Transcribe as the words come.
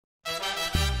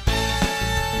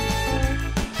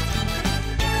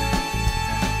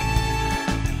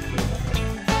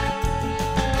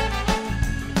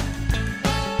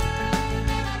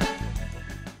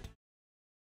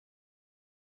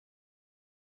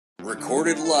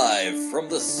Recorded live from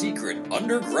the secret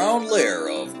underground lair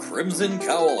of Crimson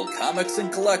Cowl Comics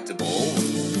and Collectibles,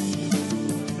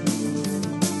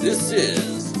 this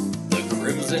is the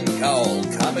Crimson Cowl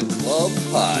Comic Club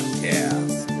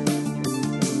Podcast.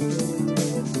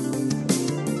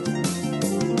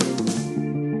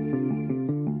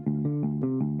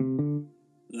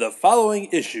 The following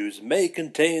issues may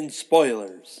contain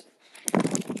spoilers.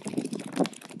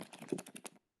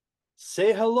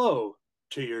 Say hello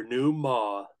to your new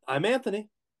ma. I'm Anthony.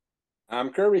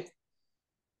 I'm Kirby.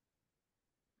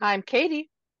 I'm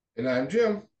Katie. And I'm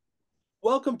Jim.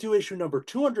 Welcome to issue number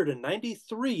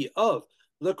 293 of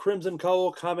the Crimson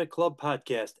Cowl Comic Club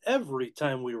Podcast. Every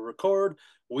time we record,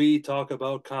 we talk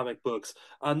about comic books.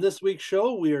 On this week's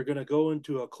show, we are going to go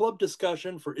into a club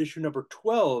discussion for issue number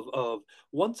 12 of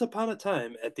Once Upon a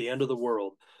Time at the End of the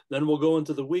World. Then we'll go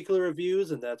into the weekly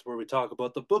reviews, and that's where we talk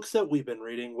about the books that we've been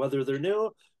reading, whether they're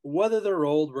new, whether they're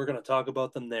old, we're going to talk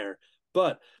about them there.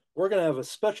 But we're going to have a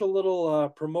special little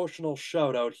promotional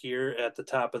shout out here at the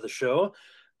top of the show.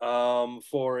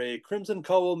 For a Crimson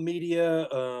Cowl Media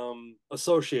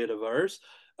associate of ours,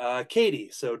 Katie.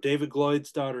 So David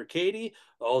Gloyd's daughter, Katie,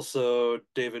 also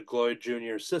David Gloyd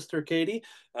Jr.'s sister, Katie.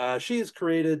 She's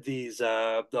created these,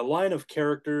 the line of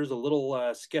characters, a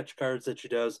little sketch cards that she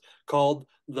does called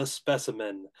the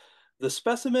Specimen. The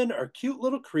Specimen are cute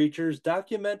little creatures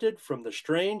documented from the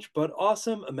strange but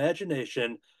awesome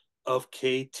imagination of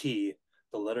KT.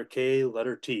 The letter K,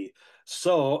 letter T.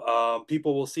 So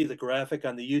people will see the graphic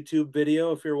on the YouTube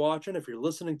video if you're watching. If you're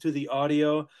listening to the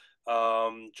audio,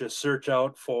 just search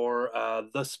out for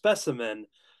The Specimen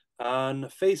on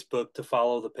Facebook to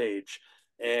follow the page.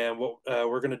 And what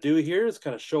we're going to do here is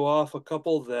kind of show off a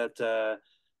couple that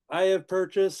I have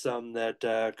purchased, some that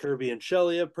Kirby and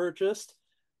Shelley have purchased.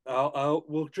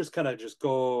 We'll just kind of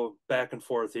go back and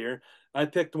forth here. I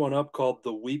picked one up called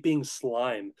the Weeping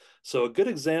Slime. So a good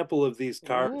example of these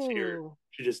cards here.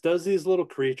 She just does these little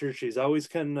creatures. She's always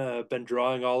kind of been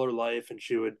drawing all her life, and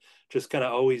she would just kind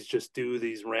of always just do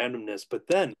these randomness. But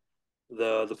then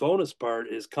the bonus part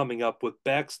is coming up with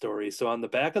backstory. So on the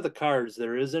back of the cards,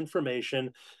 there is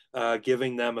information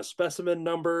giving them a specimen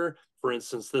number. For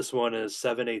instance, this one is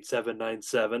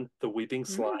 78797, the Weeping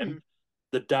Slime.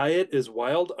 The diet is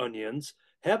wild onions.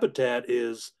 Habitat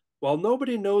is, while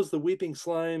nobody knows the weeping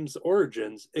slime's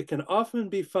origins, it can often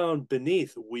be found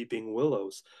beneath weeping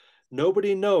willows.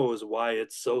 Nobody knows why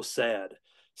it's so sad.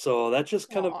 So that's just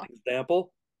kind of an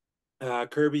example.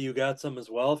 Kirby, you got some as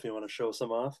well if you want to show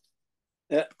some off.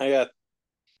 Yeah, I got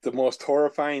the most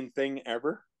horrifying thing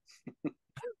ever.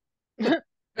 That's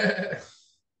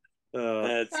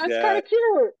It's kind got of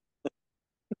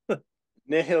cute.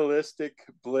 nihilistic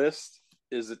bliss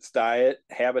is its diet.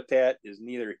 Habitat is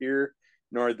neither here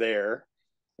nor there.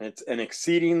 It's an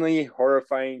exceedingly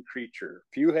horrifying creature.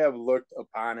 Few have looked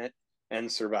upon it and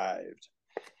survived.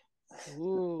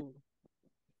 Ooh.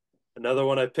 Another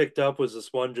one I picked up was this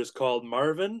one just called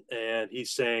Marvin, and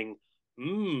he's saying,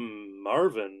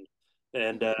 Marvin.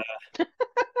 And there's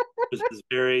this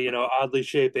very, oddly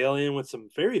shaped alien with some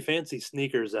very fancy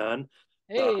sneakers on.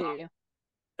 Hey,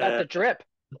 that's a drip.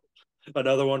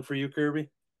 Another one for you, Kirby?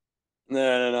 And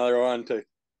then another one to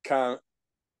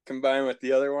combine with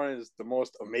the other one is the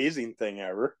most amazing thing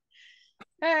ever.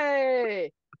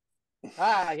 Hey.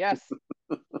 Yes.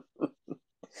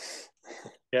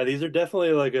 Yeah, these are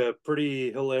definitely like a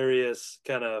pretty hilarious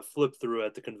kind of flip through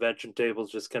at the convention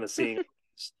tables, just kind of seeing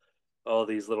all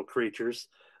these little creatures.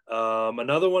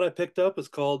 Another one I picked up is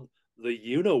called the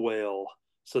Uniwhale.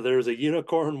 So there's a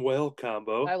unicorn whale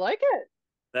combo. I like it.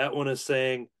 That one is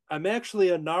saying, I'm actually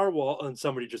a narwhal, and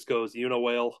somebody just goes,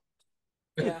 Uniwhale.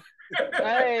 Yeah.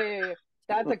 Hey,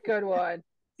 that's a good one.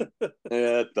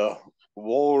 Yeah, the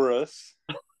walrus.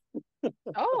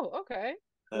 Oh, okay.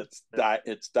 Its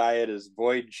diet is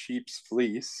void sheep's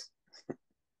fleece.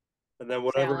 And then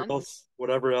whatever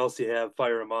else you have,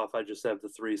 fire them off. I just have the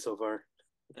 3 so far.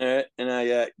 And I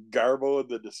got Garbo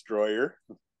the Destroyer.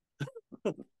 I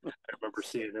remember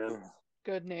seeing that.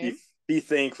 Good name. Be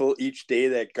thankful each day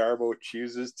that Garbo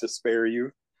chooses to spare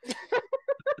you.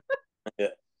 Yeah.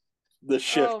 The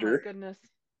Shifter. Oh my goodness.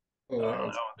 Oh, That wow.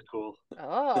 one's cool.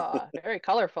 Oh, very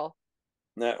colorful.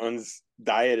 That one's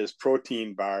diet is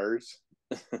protein bars.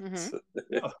 Mhm.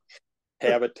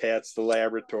 Habitat's the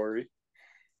laboratory.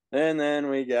 And then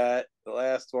we got the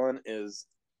last one is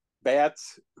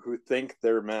bats who think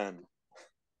they're men.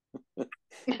 A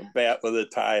bat with a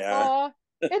tie on. Aw,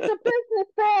 it's a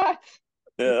business bat.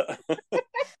 Yeah.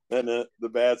 And the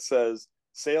bat says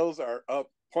sales are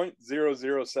up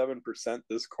 0.007%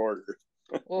 this quarter.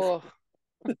 Oh.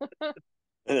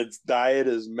 And its diet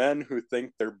is men who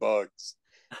think they're bugs.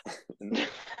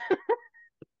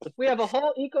 We have a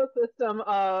whole ecosystem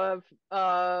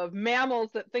of mammals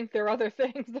that think they're other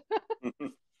things.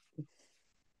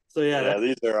 So Yeah,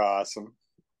 these are awesome.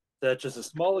 that's just a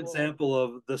small example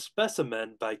of The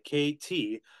Specimen by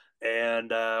KT.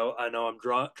 And I know I'm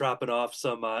dropping off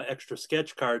some extra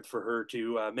sketch cards for her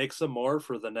to make some more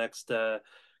for the next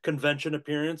convention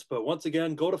appearance. But once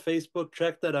again, go to Facebook,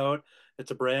 check that out.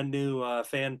 It's a brand new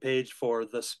fan page for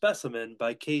The Specimen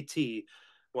by KT.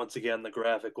 Once again, the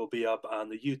graphic will be up on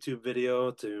the YouTube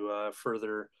video to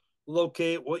further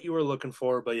locate what you were looking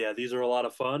for. But yeah, these are a lot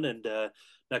of fun. And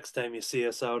next time you see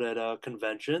us out at a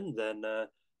convention, then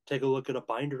take a look at a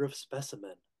binder of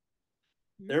Specimen.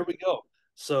 There we go.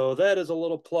 So that is a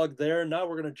little plug there. Now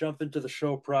we're going to jump into the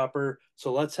show proper.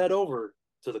 So let's head over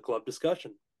to the club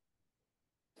discussion.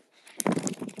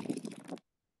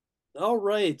 All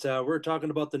right, we're talking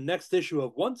about the next issue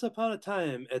of Once Upon a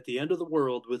Time at the End of the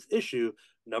World with issue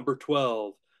number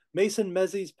 12. Mason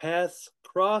Mezzie's paths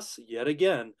cross yet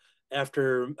again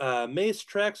after Mace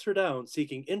tracks her down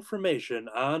seeking information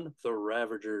on the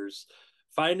Ravagers.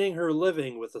 Finding her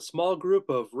living with a small group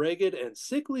of ragged and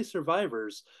sickly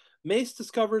survivors, Mace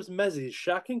discovers Mezzie's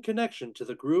shocking connection to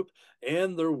the group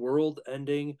and their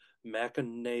world-ending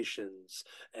machinations.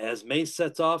 As Mace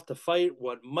sets off to fight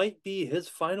what might be his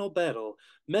final battle,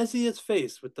 Mezzie is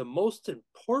faced with the most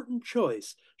important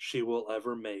choice she will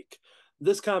ever make.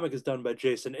 This comic is done by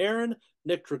Jason Aaron,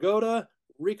 Nick Dragotta,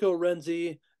 Rico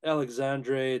Renzi,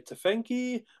 Alexandre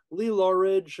Tefenki, Lee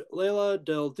Loridge, Leila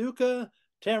Del Duca,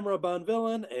 Tamara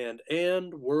Bonvillain,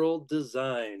 and World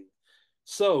Design.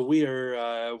 So we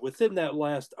are within that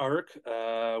last arc.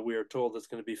 We are told it's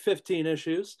going to be 15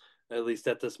 issues, at least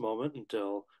at this moment,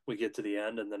 until we get to the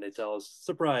end, and then they tell us,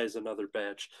 surprise, another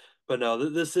batch. But no,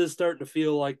 this is starting to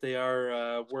feel like they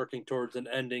are working towards an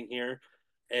ending here.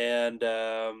 And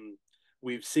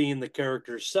we've seen the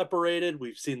characters separated.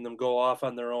 We've seen them go off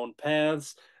on their own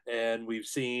paths. And we've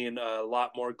seen a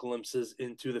lot more glimpses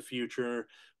into the future,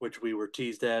 which we were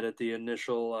teased at the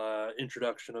initial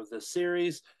introduction of this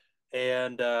series.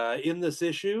 And in this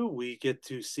issue, we get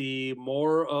to see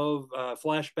more of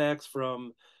flashbacks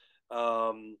from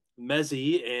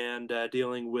Mezzi and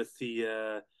dealing with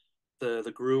the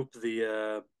group.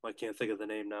 I can't think of the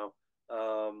name now.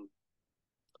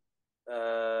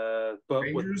 But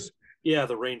Rangers?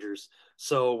 The Rangers.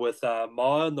 So with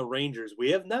Ma and the Rangers, we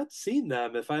have not seen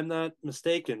them, if I'm not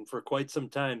mistaken, for quite some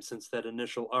time since that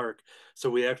initial arc. So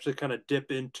we actually kind of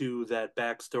dip into that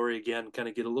backstory again, kind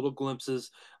of get a little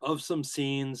glimpses of some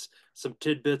scenes, some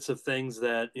tidbits of things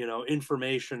that,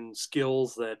 information,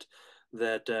 skills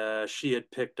that she had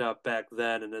picked up back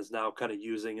then and is now kind of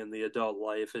using in the adult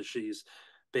life as she's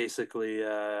basically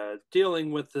dealing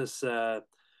with this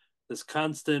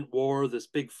constant war, this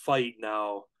big fight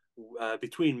now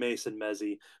between Mace and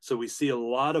Mezzi. So we see a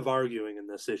lot of arguing in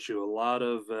this issue, a lot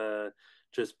of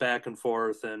just back and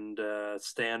forth and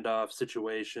standoff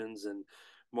situations, and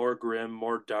more grim,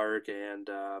 more dark, and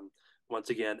once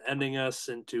again ending us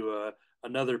into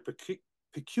another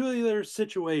peculiar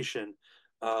situation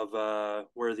of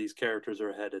where these characters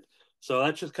are headed. So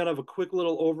that's just kind of a quick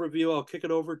little overview. I'll kick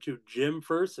it over to Jim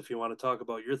first if you want to talk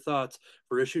about your thoughts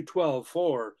for issue 12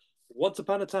 for Once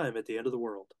Upon a Time at the End of the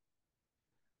World.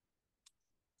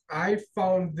 I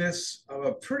found this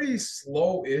a pretty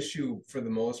slow issue for the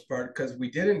most part because we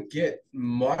didn't get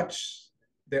much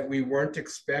that we weren't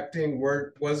expecting,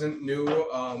 wasn't new.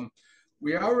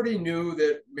 We already knew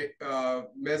that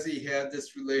Mezzi had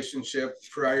this relationship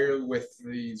prior with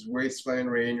these Wasteland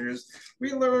Rangers.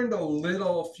 We learned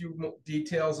a few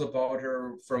details about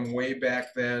her from way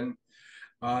back then.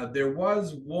 There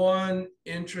was one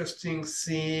interesting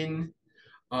scene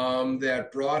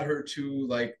that brought her to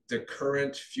like the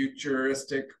current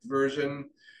futuristic version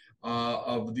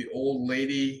of the old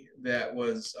lady that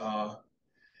was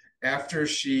after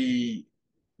she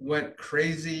went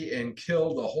crazy and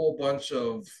killed a whole bunch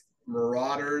of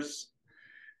marauders.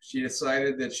 She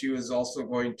decided that she was also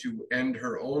going to end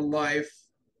her own life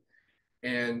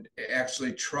and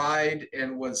actually tried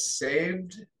and was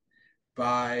saved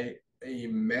by a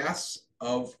mass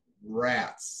of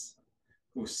rats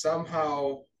who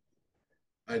somehow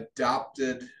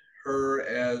adopted her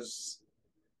as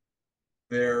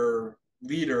their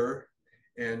leader,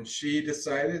 and she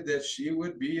decided that she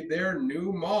would be their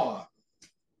new Ma.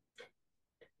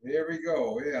 There we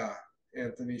go. Yeah,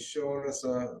 Anthony's showing us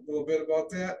a little bit about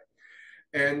that.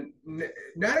 And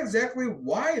not exactly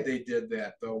why they did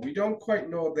that, though. We don't quite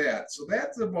know that. So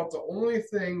that's about the only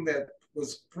thing that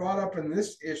was brought up in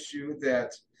this issue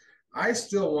that I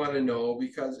still want to know,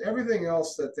 because everything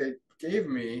else that they gave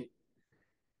me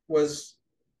was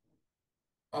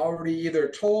already either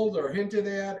told or hinted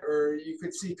at, or you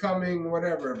could see coming,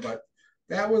 whatever. But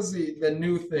that was the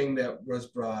new thing that was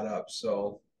brought up.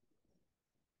 So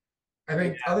I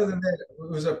think other than that, it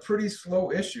was a pretty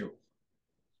slow issue.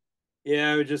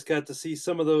 Yeah, we just got to see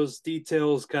some of those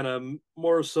details kind of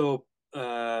more so,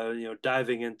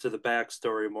 diving into the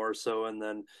backstory more so, and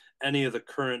then any of the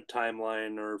current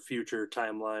timeline or future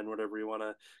timeline, whatever you want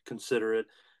to consider it,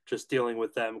 just dealing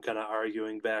with them kind of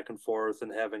arguing back and forth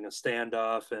and having a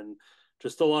standoff and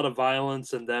just a lot of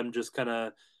violence and them just kind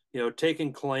of,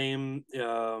 taking claim.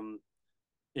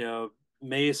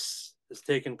 Mace has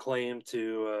taken claim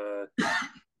to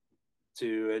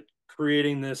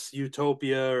creating this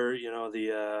utopia or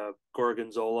the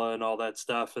gorgonzola and all that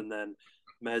stuff, and then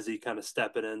Mezzi kind of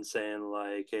stepping in saying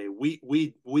like, hey, we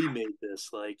made this,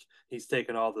 like he's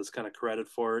taking all this kind of credit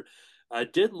for it. I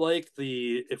did like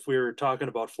the, if we were talking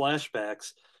about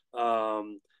flashbacks,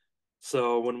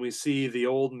 so when we see the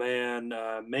old man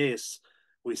Mace,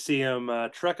 we see him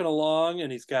trekking along,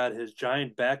 and he's got his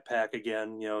giant backpack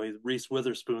again. He's Reese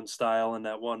Witherspoon style in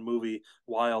that one movie,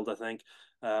 Wild, I think,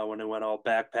 when he went all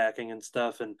backpacking and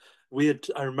stuff. And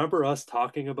I remember us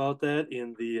talking about that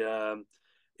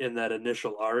in that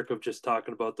initial arc of just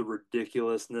talking about the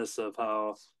ridiculousness of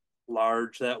how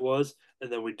large that was,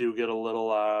 and then we do get a little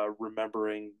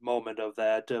remembering moment of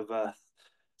that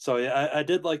so yeah, I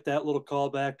did like that little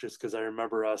callback just because I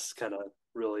remember us kind of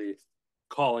really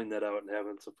calling that out and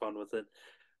having some fun with it.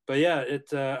 But yeah,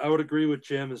 I would agree with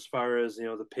Jim as far as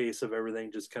the pace of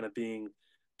everything just kind of being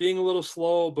a little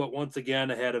slow, but once again,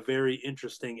 it had a very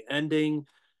interesting ending.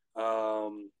 I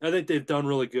think they've done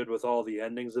really good with all the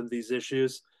endings of these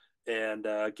issues, and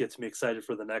gets me excited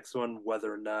for the next one,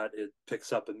 whether or not it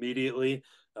picks up immediately,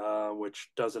 which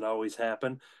doesn't always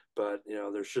happen. But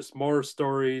there's just more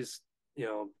stories,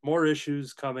 more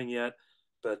issues coming yet.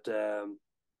 But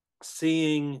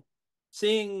seeing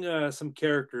some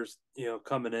characters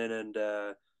coming in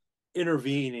and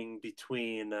intervening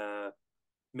between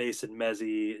Mace and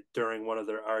Mezzi during one of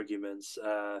their arguments,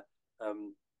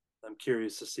 I'm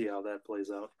curious to see how that plays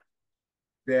out.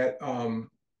 That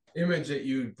image that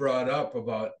you brought up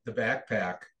about the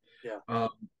backpack, Yeah.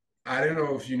 I don't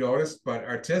know if you noticed, but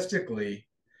artistically,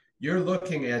 you're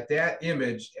looking at that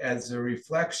image as a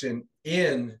reflection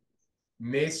in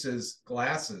Mace's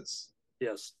glasses.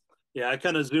 Yes. Yeah, I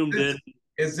kind of zoomed in.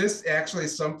 Is this actually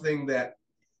something that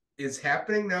is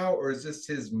happening now, or is this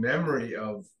his memory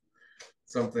of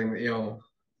something?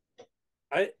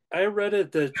 I read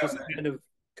it that just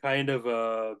kind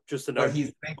of just an what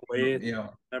he's way thinking,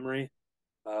 memory.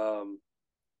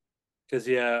 Because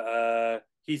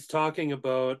he's talking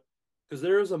about, because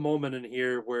there is a moment in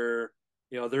here where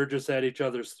they're just at each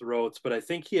other's throats, but I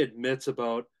think he admits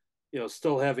about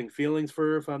still having feelings for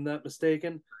her, if I'm not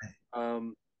mistaken.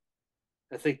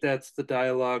 I think that's the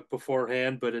dialogue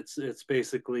beforehand, but it's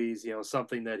basically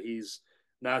something that he's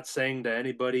not saying to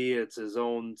anybody. It's his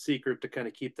own secret to kind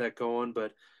of keep that going,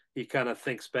 but he kind of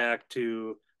thinks back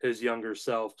to his younger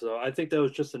self. So I think that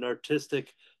was just an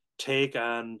artistic take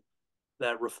on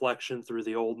that reflection through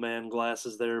the old man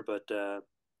glasses there, but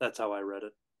that's how I read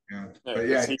it. Yeah, but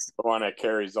yeah, he's the one that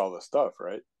carries all the stuff,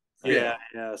 right? Yeah.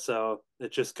 So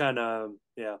it just kind of,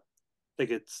 I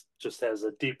think it's just has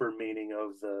a deeper meaning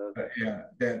of the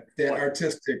that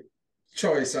artistic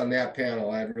choice on that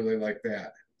panel. I really like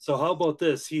that. So how about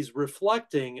this? He's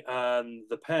reflecting on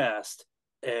the past,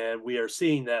 and we are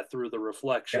seeing that through the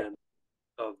reflection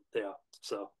of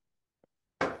So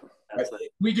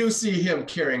we do see him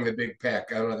carrying the big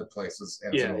pack on other places.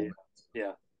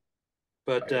 Yeah.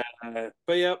 But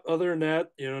yeah, other than that,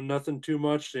 nothing too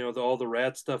much. All the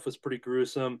rat stuff was pretty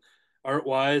gruesome. Art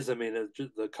wise, I mean,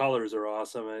 the colors are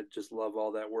awesome. I just love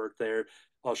all that work there.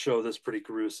 I'll show this pretty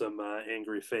gruesome,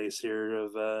 angry face here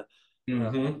of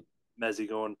Mezzi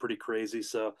going pretty crazy.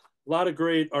 So a lot of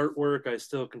great artwork. I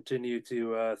still continue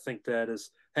to think that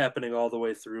is happening all the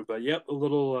way through. But yep, a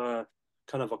little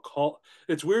kind of a call.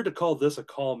 It's weird to call this a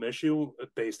calm issue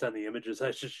based on the images I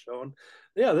just shown.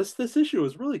 Yeah, this issue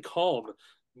is really calm.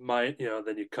 Then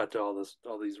you cut to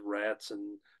all these rats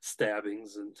and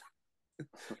stabbings and.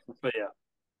 But yeah,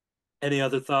 any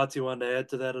other thoughts you wanted to add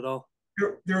to that at all?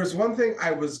 There was one thing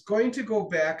I was going to go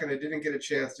back and I didn't get a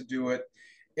chance to do it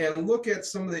and look at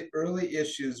some of the early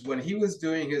issues when he was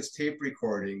doing his tape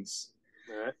recordings.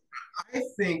 All right. I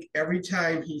think every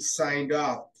time he signed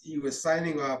off, he was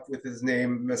signing off with his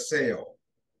name Maceo.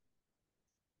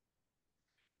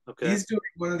 Okay. He's doing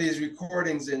one of these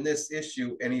recordings in this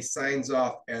issue and he signs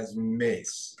off as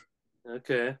Mace.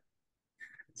 Okay.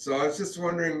 So I was just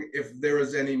wondering if there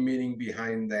was any meaning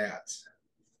behind that.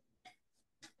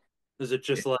 Is it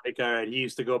just like, all right, he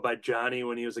used to go by Johnny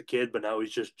when he was a kid, but now he's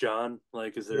just John?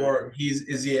 Like, is there, or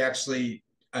is he actually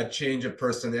a change of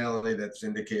personality that's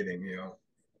indicating,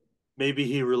 maybe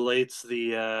he relates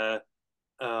the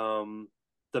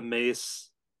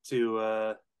mace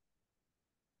to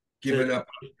giving up?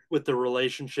 with the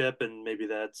relationship, and maybe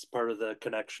that's part of the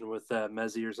connection with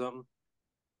Mezzy or something.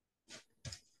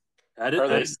 Are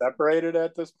they separated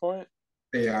at this point?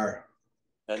 They are.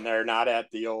 And they're not at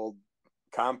the old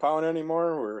compound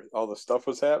anymore where all the stuff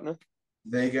was happening?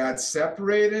 They got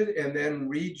separated and then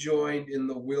rejoined in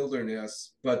the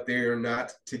wilderness, but they are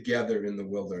not together in the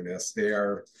wilderness. They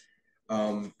are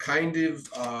kind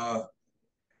of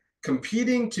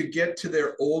competing to get to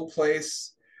their old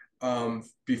place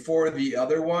before the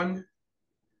other one,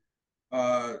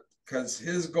 because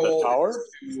his goal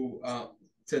is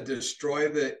to destroy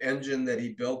the engine that he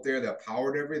built there that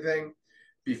powered everything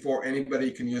before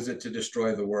anybody can use it to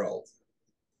destroy the world.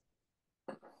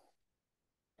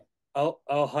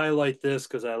 I'll highlight this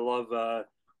because I love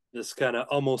this kind of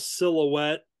almost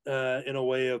silhouette in a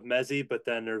way of Mezzy, but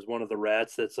then there's one of the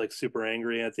rats that's like super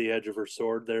angry at the edge of her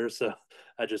sword there. So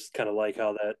I just kind of like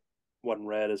how that one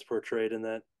rat is portrayed in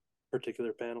that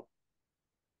particular panel.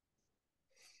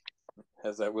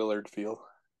 Has that Willard feel?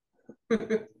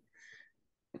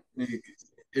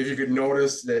 If you could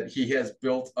notice that he has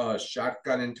built a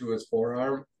shotgun into his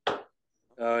forearm.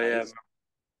 Oh yeah,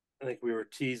 I think we were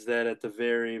teased that at the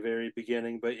very, very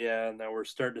beginning, but yeah, now we're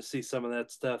starting to see some of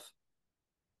that stuff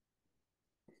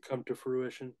come to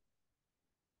fruition.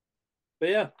 But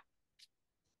yeah,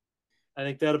 I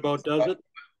think that about does it.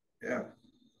 Yeah.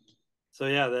 So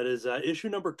yeah, that is issue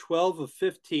number 12 of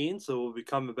 15. So we'll be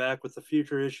coming back with the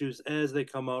future issues as they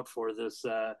come out for this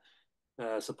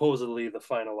supposedly the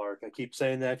final arc. I keep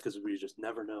saying that because we just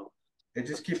never know. They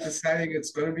just keep deciding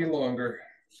it's going to be longer.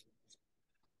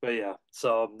 But yeah,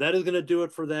 so that is going to do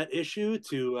it for that issue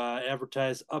to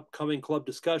advertise upcoming club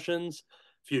discussions,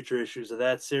 future issues of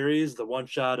that series, the one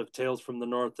shot of Tales from the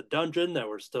North, the Dungeon that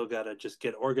we're still got to just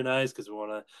get organized because we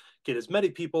want to get as many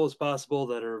people as possible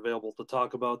that are available to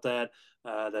talk about that.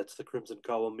 That's the Crimson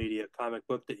Cowl Media comic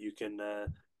book that you can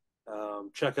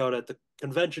check out at the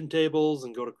convention tables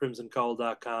and go to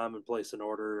crimsoncowl.com and place an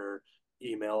order or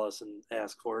email us and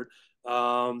ask for it.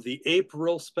 The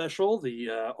April special,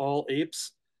 the All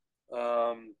Apes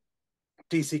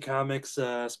DC Comics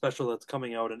special that's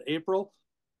coming out in April,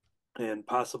 and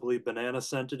possibly banana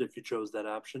scented if you chose that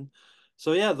option.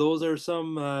 So yeah, those are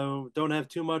some. Don't have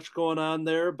too much going on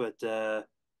there, but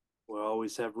we'll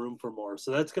always have room for more.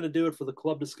 So that's going to do it for the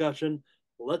club discussion.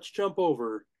 Let's jump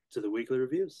over to the weekly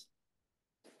reviews.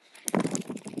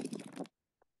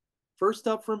 First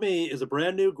up for me is a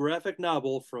brand new graphic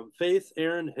novel from Faith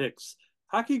Erin Hicks.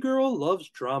 Hockey Girl Loves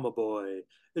Drama Boy.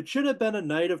 It should have been a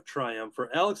night of triumph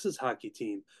for Alex's hockey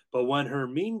team, but when her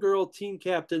mean girl team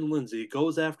captain Lindsay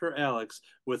goes after Alex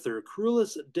with her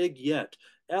cruelest dig yet,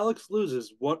 Alex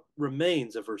loses what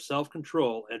remains of her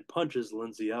self-control and punches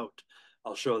Lindsay out.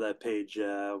 I'll show that page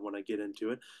when I get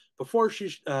into it. Before she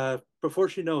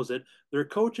knows it, their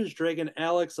coach is dragging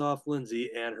Alex off Lindsay,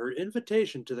 and her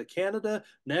invitation to the Canada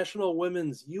National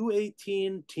Women's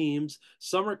U18 team's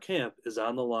summer camp is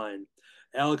on the line.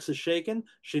 Alex is shaken.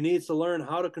 She needs to learn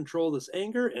how to control this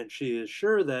anger, and she is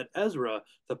sure that Ezra,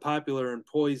 the popular and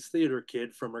poised theater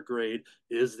kid from her grade,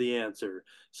 is the answer.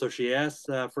 So she asks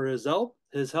for his help,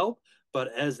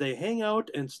 but as they hang out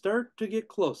and start to get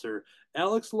closer,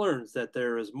 Alex learns that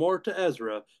there is more to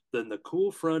Ezra than the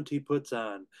cool front he puts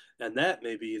on. And that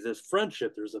may be this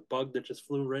friendship. There's a bug that just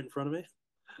flew right in front of me.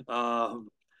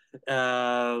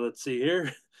 Let's see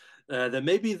here. That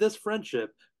maybe this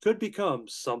friendship could become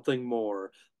something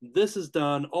more. This is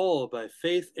done all by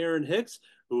Faith Erin Hicks,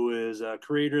 who is a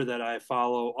creator that I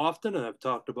follow often, and I've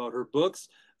talked about her books,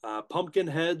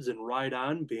 Pumpkinheads and Ride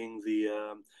On being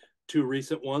the two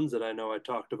recent ones that I know I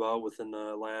talked about within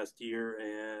the last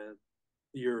year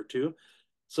or two.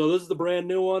 So this is the brand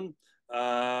new one.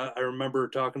 I remember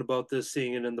talking about this,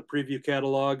 seeing it in the preview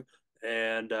catalog,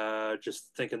 and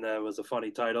just thinking that it was a funny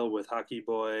title with Hockey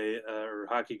Boy or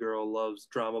Hockey Girl Loves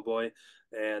Drama Boy.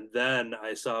 And then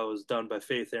I saw it was done by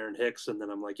Faith Erin Hicks, and then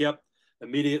I'm like, yep,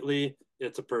 immediately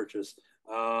it's a purchase.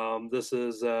 This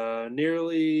is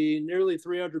nearly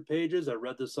 300 pages. I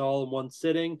read this all in one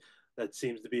sitting. That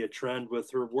seems to be a trend with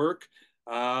her work.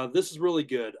 This is really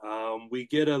good. We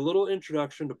get a little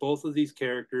introduction to both of these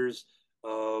characters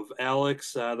of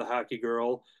Alex, the hockey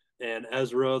girl, and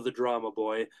Ezra, the drama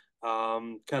boy,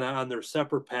 kind of on their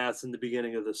separate paths in the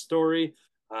beginning of the story.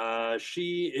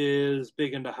 She is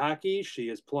big into hockey. She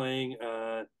is playing.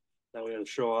 Now we got to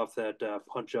show off that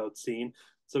punch out scene.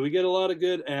 So we get a lot of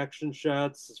good action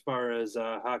shots as far as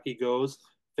hockey goes.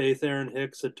 Faith Aaron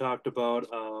Hicks had talked about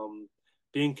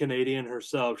being Canadian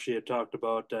herself. She had talked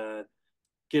about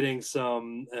getting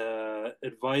some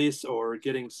advice or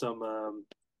getting some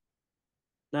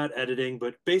not editing,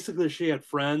 but basically she had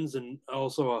friends and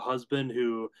also a husband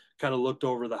who kind of looked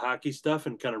over the hockey stuff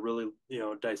and kind of really,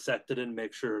 dissected it and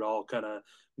make sure it all kind of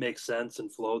makes sense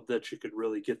and flowed, that she could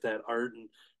really get that art and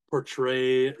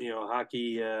portray,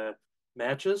 hockey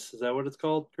matches. Is that what it's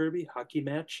called, Kirby? Hockey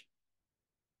match,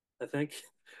 I think.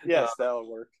 Yes, that'll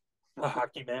work. A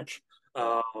hockey match.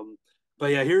 But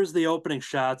yeah, here's the opening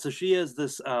shot. So she has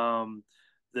this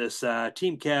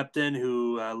team captain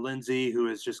who Lindsay, who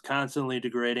is just constantly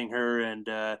degrading her and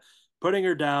putting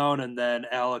her down, and then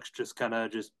Alex just kind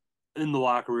of just in the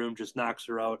locker room just knocks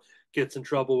her out, gets in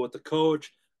trouble with the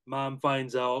coach. Mom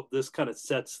finds out. This kind of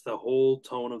sets the whole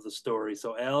tone of the story.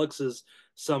 So Alex is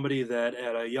somebody that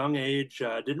at a young age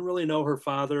didn't really know her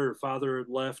father. Her father had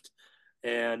left,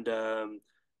 and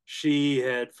she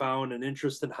had found an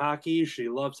interest in hockey. She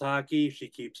loves hockey. She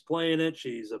keeps playing it.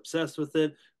 She's obsessed with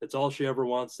it. It's all she ever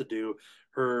wants to do.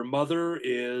 Her mother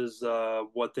is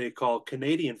what they call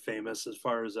Canadian famous as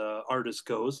far as artist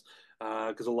goes,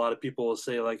 because a lot of people will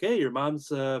say like, "Hey, your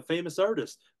mom's a famous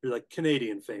artist." You're like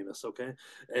Canadian famous, okay?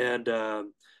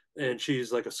 And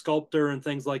she's like a sculptor and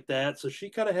things like that. So she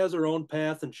kind of has her own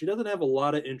path, and she doesn't have a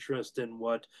lot of interest in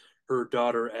what her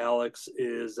daughter Alex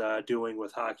is doing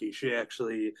with hockey. She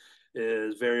actually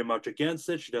is very much against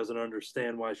it. She doesn't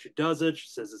understand why she does it. She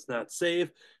says it's not safe,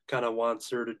 kind of wants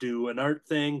her to do an art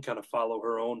thing, kind of follow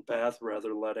her own path rather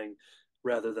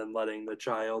than letting the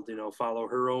child, follow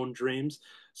her own dreams.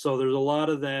 So there's a lot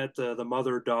of that, the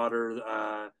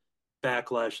mother-daughter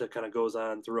backlash that kind of goes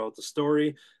on throughout the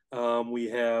story. We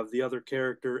have the other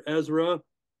character, Ezra,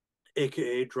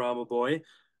 aka Drama Boy,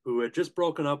 who had just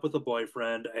broken up with a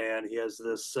boyfriend, and he has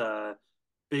this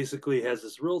basically has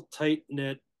this real tight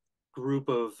knit group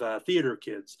of theater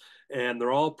kids, and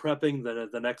they're all prepping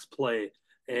the next play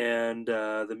and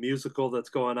the musical that's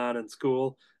going on in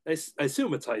school. I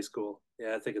assume it's high school.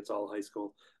 Yeah, I think it's all high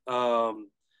school.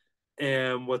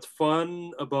 And what's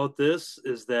fun about this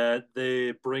is that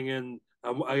they bring in.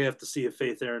 I have to see if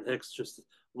Faith Aaron Hicks just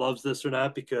loves this or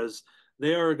not, because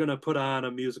they are going to put on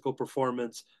a musical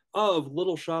performance of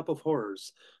Little Shop of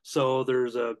Horrors. So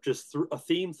there's a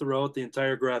theme throughout the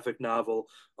entire graphic novel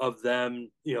of them,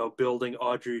 building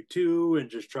Audrey 2 and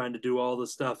just trying to do all the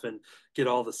stuff and get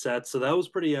all the sets. So that was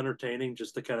pretty entertaining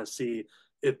just to kind of see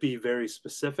it be very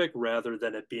specific rather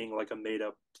than it being like a made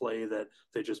up play that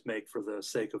they just make for the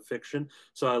sake of fiction.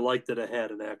 So I liked that it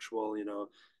had an actual,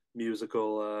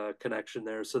 musical connection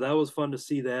there. So that was fun to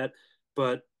see that.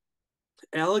 But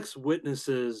Alex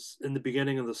witnesses in the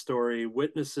beginning of the story,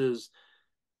 witnesses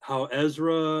how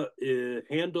Ezra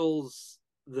handles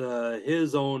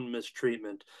his own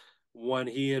mistreatment. When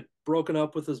he had broken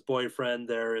up with his boyfriend,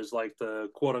 there is like the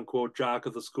quote unquote jock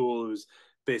of the school who's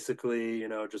basically,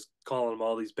 just calling him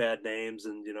all these bad names,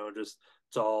 and, just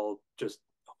it's all just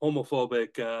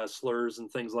homophobic slurs and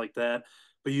things like that.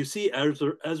 But you see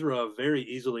Ezra very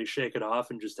easily shake it off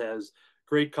and just has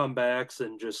great comebacks,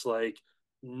 and just like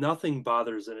nothing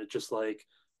bothers him. It just like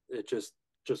it just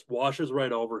washes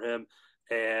right over him,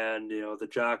 and the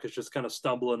jock is just kind of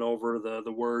stumbling over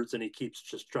the words, and he keeps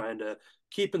just trying to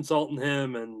keep insulting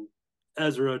him, and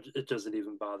Ezra, it doesn't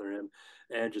even bother him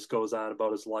and just goes on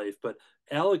about his life. But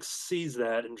Alex sees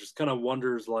that and just kind of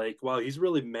wonders like, wow, he's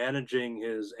really managing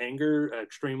his anger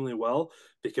extremely well,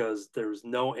 because there's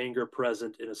no anger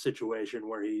present in a situation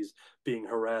where he's being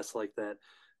harassed like that.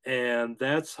 And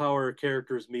that's how our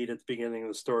characters meet at the beginning of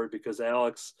the story, because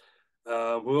Alex,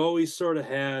 who always sort of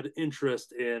had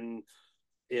interest in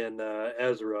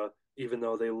Ezra, even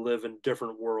though they live in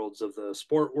different worlds of the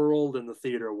sport world and the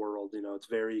theater world. It's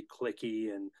very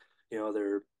clicky, and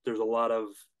there's a lot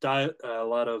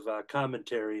of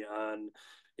commentary on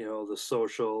the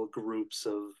social groups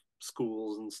of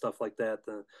schools and stuff like that,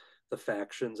 the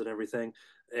factions and everything.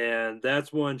 And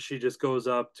that's when she just goes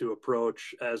up to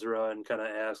approach Ezra and kind of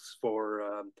asks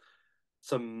for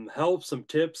some help, some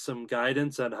tips, some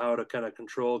guidance on how to kind of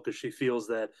control, because she feels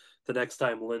that the next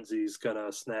time Lindsay's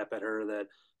gonna snap at her, that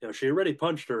she already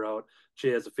punched her out, she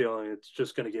has a feeling it's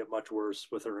just going to get much worse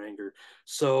with her anger.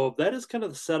 So that is kind of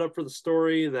the setup for the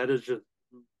story. That is just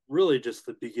really just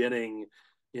the beginning,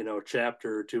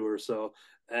 chapter or two or so.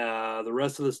 The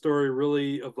rest of the story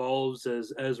really evolves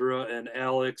as Ezra and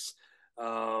Alex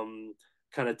kind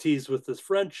of tease with this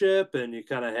friendship, and you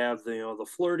kind of have the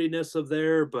flirtiness of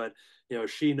there, but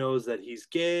she knows that he's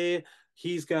gay.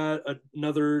 He's got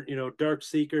another dark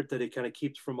secret that he kind of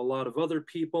keeps from a lot of other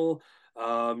people.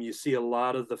 You see a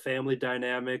lot of the family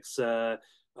dynamics,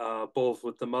 both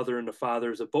with the mother and the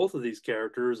fathers of both of these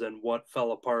characters, and what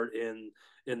fell apart in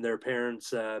their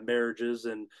parents' marriages.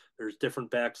 And there's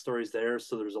different backstories there.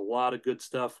 So there's a lot of good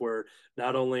stuff where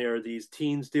not only are these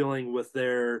teens dealing with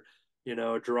their,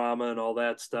 drama and all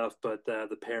that stuff, but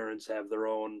the parents have their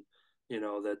own,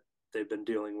 that they've been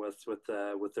dealing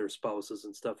with their spouses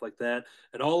and stuff like that.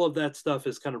 And all of that stuff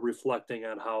is kind of reflecting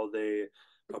on how they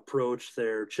approach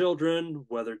their children,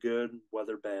 whether good,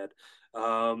 whether bad.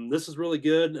 This is really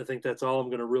good. I think that's all I'm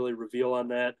going to really reveal on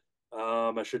that.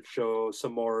 I should show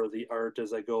some more of the art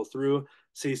as I go through,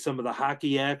 see some of the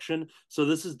hockey action. So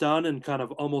this is done in kind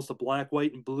of almost a black,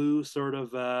 white, and blue sort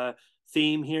of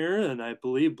theme here. And I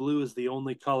believe blue is the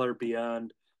only color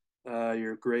beyond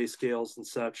your grayscales and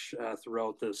such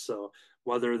throughout this. So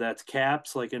whether that's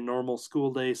caps like in normal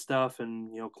school day stuff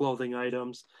and clothing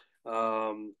items,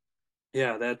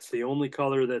 yeah, that's the only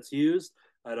color that's used.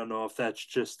 I don't know if that's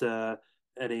just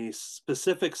any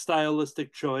specific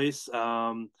stylistic choice,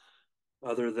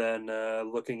 other than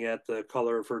looking at the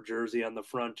color of her jersey on the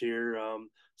front here.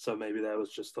 So maybe that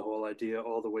was just the whole idea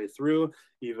all the way through,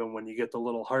 even when you get the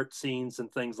little heart scenes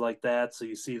and things like that. So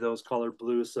you see those colored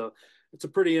blue. So it's a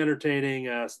pretty entertaining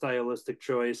stylistic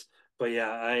choice. But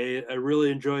yeah, I really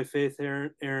enjoy Faith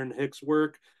Aaron Hicks'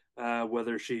 work,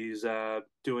 whether she's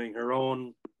doing her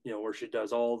own, where she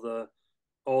does all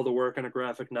the work on a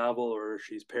graphic novel, or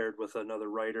she's paired with another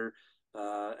writer.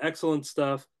 Excellent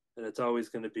stuff, and it's always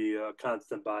going to be a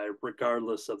constant buy,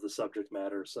 regardless of the subject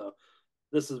matter. So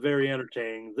this is very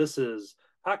entertaining. This is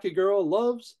Hockey Girl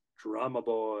Loves Drama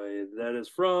Boy. That is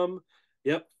from,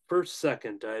 yep, First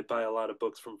Second. I buy a lot of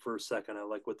books from First Second. I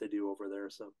like what they do over there.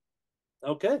 So,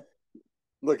 okay.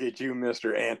 Look at you,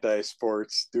 Mr.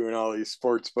 Anti-Sports, doing all these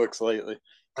sports books lately.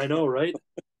 I know, right?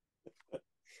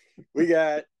 We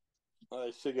got,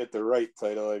 I should get the right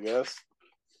title, I guess.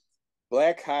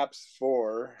 Black Ops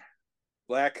 4,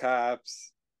 Black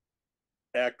Ops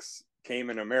X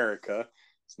Kamen America.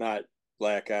 It's not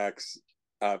Black Ops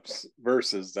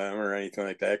versus them or anything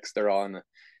like that, because they're all on the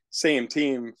same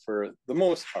team for the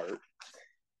most part.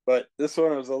 But this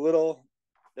one was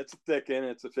it's a thick one.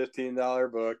 It's a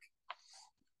 $15 book.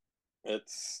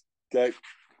 It's got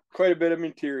quite a bit of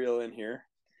material in here,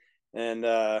 and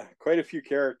quite a few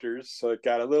characters. So it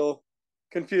got a little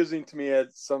confusing to me at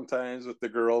sometimes with the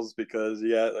girls, because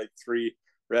you got like 3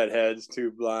 redheads,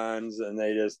 2 blondes, and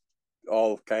they just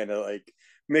all kind of like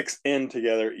mix in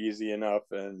together easy enough,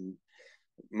 and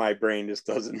my brain just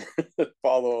doesn't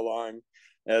follow along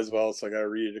as well. So I got to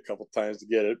read it a couple times to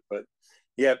get it. But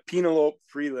yeah, Penelope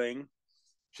Freeling.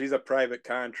 She's a private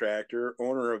contractor,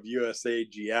 owner of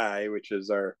USAGI, which is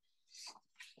our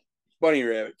bunny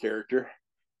rabbit character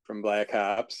from Black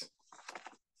Ops.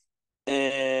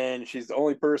 And she's the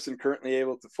only person currently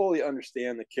able to fully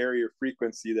understand the carrier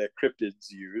frequency that cryptids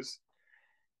use.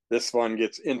 This one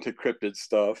gets into cryptid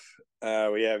stuff.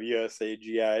 We have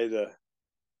USAGI, the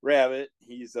rabbit.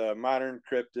 He's a modern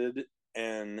cryptid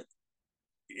and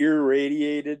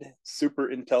irradiated,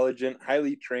 super intelligent,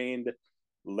 highly trained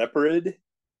leopard,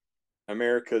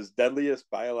 America's deadliest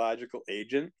biological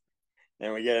agent.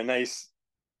 And we get a nice,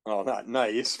 well, not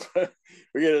nice, but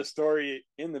we get a story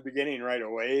in the beginning right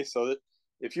away. So that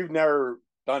if you've never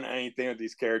done anything with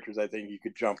these characters, I think you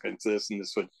could jump into this, and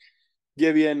this would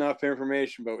give you enough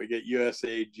information. But we get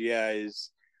USAGI's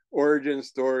origin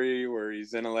story, where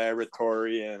he's in a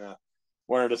laboratory, and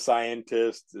one of the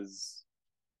scientists is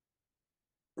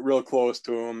real close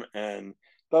to him and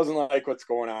doesn't like what's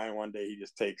going on. One day he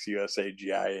just takes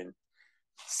USAGI and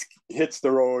hits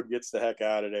the road, gets the heck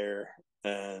out of there,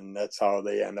 and that's how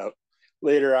they end up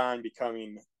later on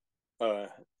becoming a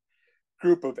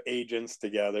group of agents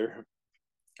together.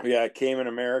 We got Kamen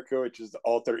America, which is the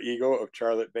alter ego of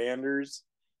Charlotte Vanders,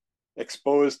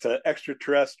 exposed to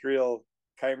extraterrestrial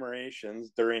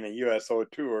chimerations during a USO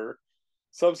tour.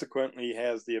 Subsequently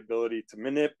has the ability to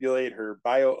manipulate her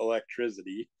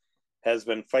bioelectricity, has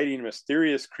been fighting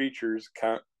mysterious creatures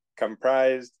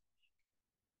comprised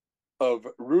of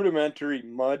rudimentary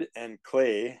mud and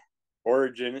clay.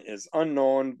 Origin is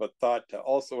unknown, but thought to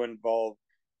also involve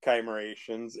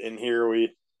chimerations. And here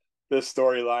this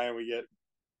storyline, we get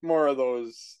more of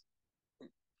those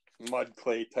mud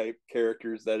clay type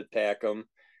characters that attack them,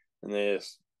 and they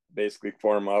just basically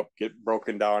form up, get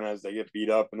broken down as they get beat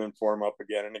up, and then form up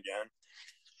again and again.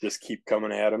 Just keep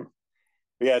coming at them.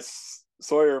 We got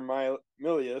Sawyer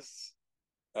Milius,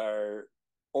 our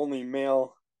only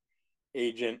male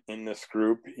agent in this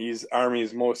group. He's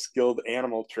Army's most skilled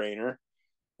animal trainer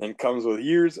and comes with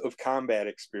years of combat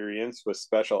experience with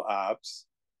special ops.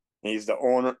 And he's the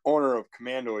owner of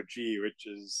Commando G, which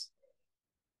is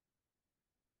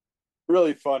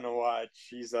really fun to watch.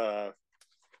 He's a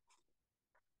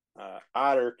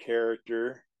otter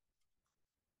character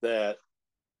that,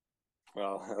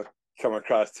 well, I'll come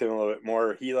across him a little bit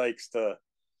more.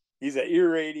 He's an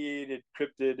irradiated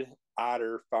cryptid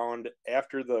otter found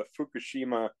after the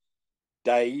Fukushima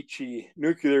Daiichi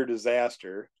nuclear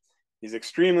disaster. He's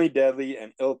extremely deadly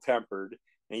and ill-tempered,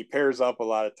 and he pairs up a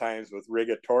lot of times with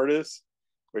Riga tortoise,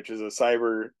 which is a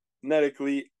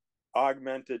cybernetically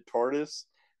augmented tortoise,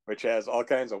 which has all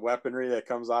kinds of weaponry that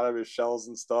comes out of his shells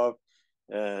and stuff.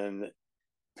 And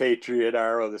Patriot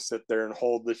arrow to sit there and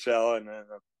hold the shell, and then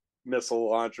the missile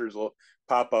launchers will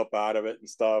pop up out of it and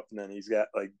stuff. And then he's got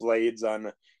like blades on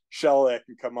the shell that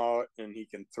can come out, and he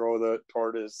can throw the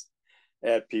tortoise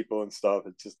at people and stuff.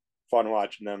 It's just fun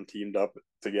watching them teamed up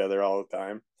together all the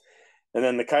time. And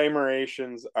then the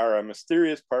chimerations are a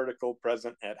mysterious particle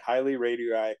present at highly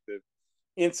radioactive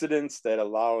incidents that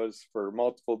allows for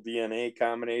multiple DNA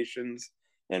combinations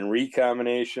and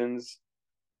recombinations,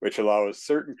 which allows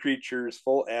certain creatures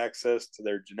full access to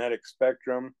their genetic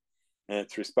spectrum. And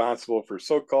it's responsible for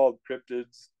so-called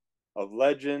cryptids of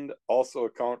legend, also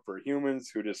account for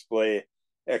humans who display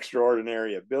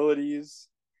extraordinary abilities.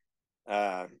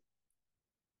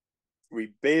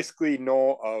 We basically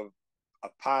know of a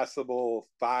possible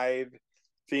 5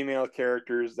 female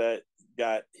characters that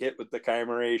got hit with the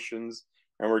chimerations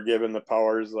and were given the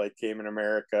powers, like Kamen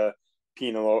America,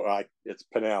 Penelope. It's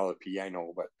Penelope, I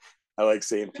know, but I like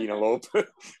saying Penelope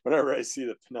whenever I see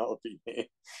the Penelope name.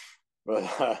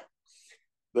 But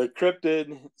the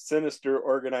cryptid sinister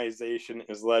organization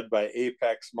is led by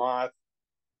Apex Moth.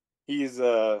 He's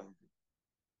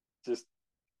just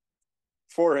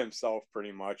for himself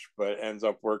pretty much, but ends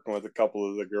up working with a couple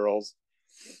of the girls.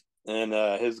 And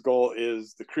his goal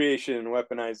is the creation and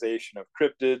weaponization of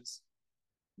cryptids.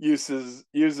 Uses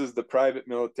the private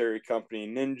military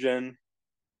company Ninja,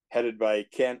 headed by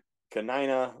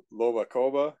Kanina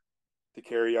Lovakova, to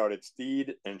carry out its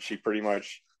deed. And she pretty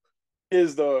much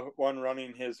is the one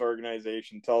running his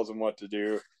organization, tells him what to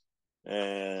do,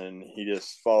 and he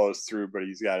just follows through, but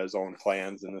he's got his own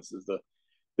plans. And this is the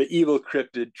evil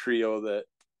cryptid trio that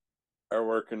are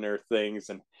working their things.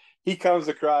 And he comes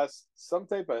across some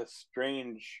type of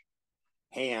strange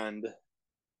hand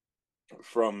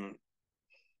from,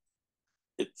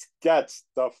 it's got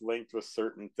stuff linked with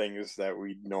certain things that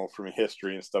we know from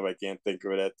history and stuff. I can't think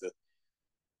of it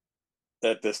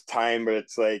at this time, but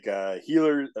it's like a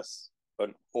healer,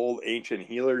 an old ancient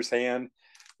healer's hand,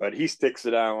 but he sticks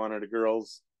it on one of the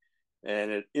girls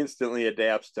and it instantly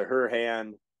adapts to her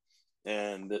hand,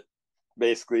 and it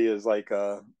basically is like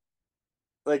a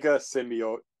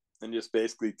symbiote, and just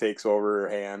basically takes over her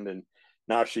hand. And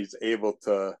now she's able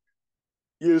to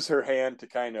use her hand to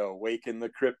kind of awaken the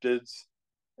cryptids.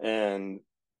 And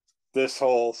this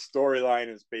whole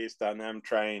storyline is based on them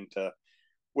trying to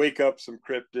wake up some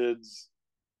cryptids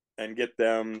and get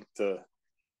them to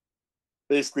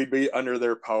basically be under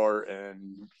their power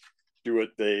and do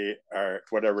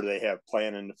whatever they have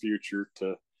planned in the future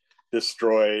to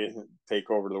destroy,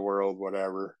 take over the world,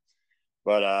 whatever.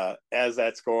 But as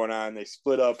that's going on, they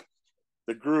split up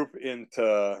the group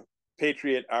into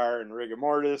Patriot R and Rigor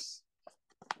Mortis.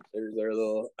 There's our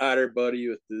little otter buddy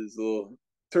with his little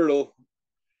turtle,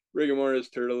 Rigor Mortis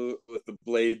turtle with the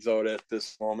blades out at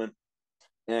this moment.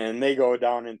 And they go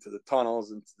down into the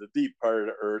tunnels, into the deep part of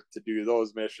the earth to do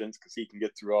those missions, because he can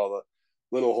get through all the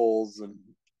little holes and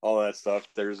all that stuff.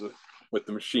 With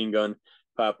the machine gun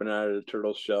popping out of the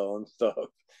turtle shell and stuff.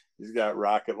 He's got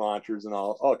rocket launchers and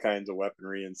all kinds of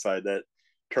weaponry inside that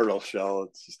turtle shell.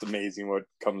 It's just amazing what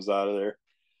comes out of there.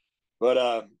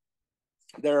 But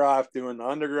they're off doing the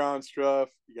underground stuff.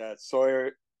 You got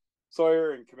Sawyer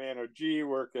and Commando G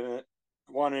working at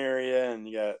one area, and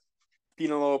you got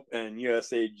Penelope and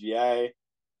USAGI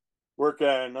working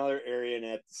on another area. And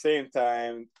at the same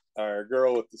time, our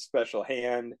girl with the special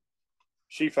hand,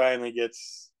 she finally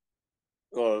gets,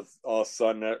 all of a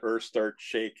sudden the earth starts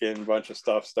shaking, a bunch of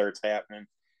stuff starts happening,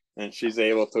 and she's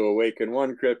able to awaken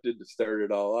one cryptid to start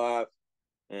it all off.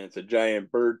 And it's a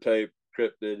giant bird type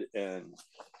cryptid, and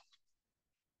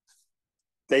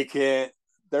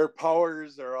their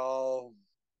powers are all,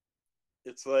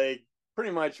 it's like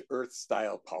pretty much earth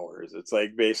style powers. It's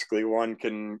like basically one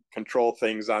can control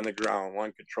things on the ground,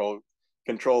 one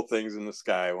control things in the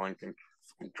sky, one can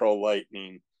control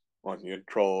lightning, one can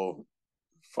control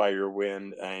fire,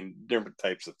 wind, and different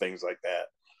types of things like that.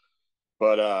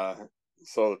 But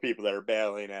so the people that are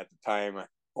battling at the time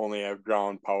only have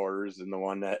ground powers, and the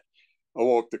one that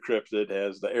awoke the cryptid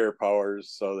has the air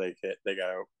powers. So they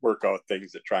gotta work out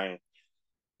things to try and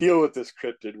deal with this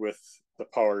cryptid with the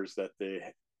powers that they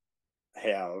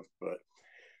have. But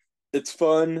it's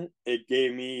fun. It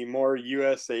gave me more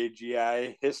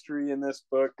USAGI history in this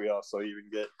book. We also even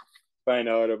find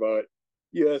out about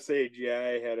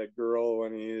USAGI had a girl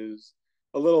when he was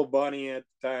a little bunny at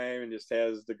the time, and just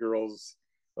has the girl's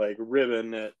like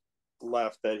ribbon that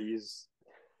left that he's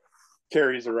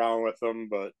carries around with him.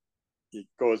 But he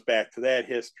goes back to that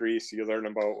history, so you learn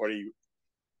about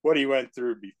what he went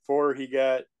through before he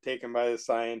got taken by the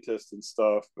scientists and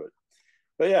stuff.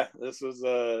 But yeah, this was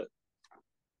a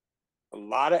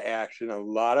lot of action, a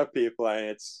lot of people, and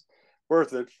it's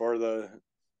worth it for the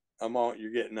amount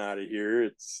you're getting out of here.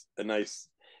 It's a nice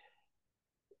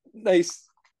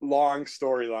long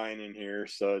storyline in here,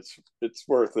 so it's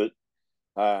worth it.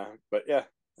 But yeah,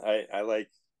 I like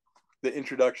the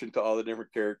introduction to all the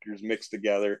different characters mixed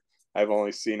together. I've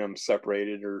only seen them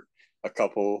separated or a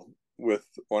couple with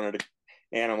one of the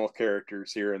animal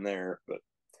characters here and there. But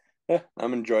yeah,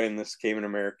 I'm enjoying this Kamen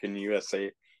American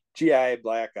USA GI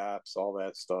Black Ops, all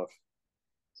that stuff.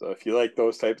 So if you like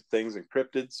those types of things and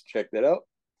cryptids, check that out.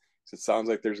 So it sounds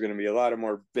like there's going to be a lot of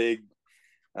more big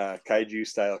kaiju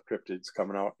style cryptids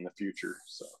coming out in the future.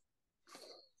 So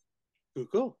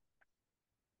Cool.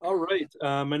 All right.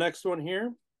 My next one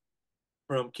here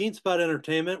from Keen Spot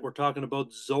Entertainment, we're talking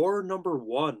about Zor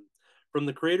 #1 from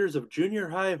the creators of Junior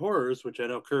High Horrors, which I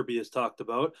know Kirby has talked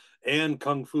about, and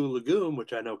Kung Fu Lagoon,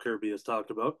 which I know Kirby has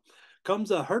talked about,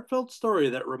 comes a heartfelt story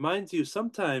that reminds you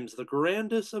sometimes the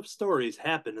grandest of stories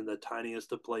happen in the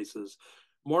tiniest of places.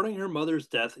 Mourning her mother's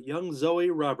death, young Zoe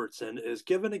Robertson is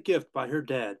given a gift by her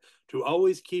dad to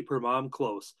always keep her mom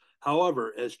close.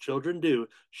 However, as children do,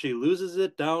 she loses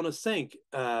it down a sink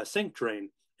drain.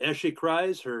 As she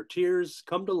cries, her tears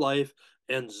come to life,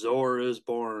 and Zor is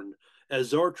born. As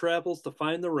Zor travels to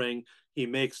find the ring, he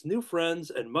makes new friends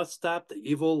and must stop the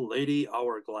evil Lady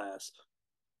Hourglass.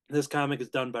 This comic is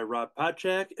done by Rob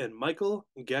Podchak and Michael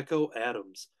Gecko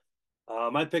Adams.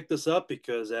 I picked this up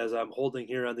because as I'm holding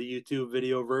here on the YouTube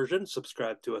video version,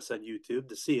 subscribe to us on YouTube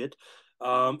to see it,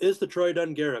 is the Troy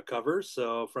Dungara cover.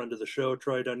 So, friend of the show,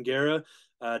 Troy Dungara,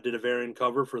 did a variant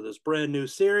cover for this brand new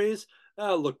series.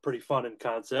 Looked pretty fun in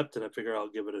concept, and I figure I'll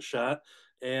give it a shot.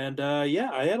 And yeah,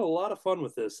 I had a lot of fun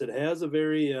with this. It has a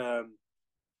very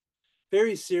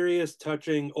serious,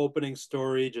 touching opening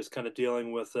story, just kind of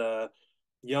dealing with a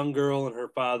young girl and her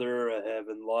father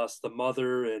having lost the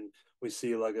mother, and we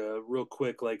see like a real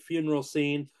quick like funeral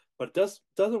scene, but it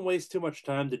doesn't waste too much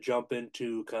time to jump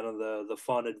into kind of the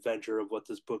fun adventure of what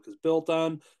this book is built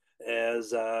on.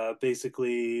 As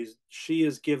basically she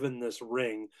is given this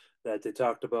ring that they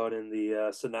talked about in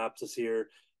the synopsis here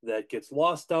that gets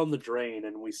lost down the drain,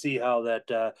 and we see how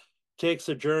that takes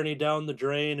a journey down the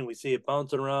drain, and we see it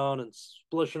bouncing around and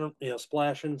splishing,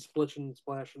 splashing, splishing,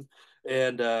 splashing,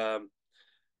 and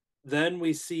then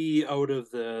we see out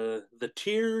of the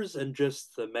tears and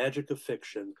just the magic of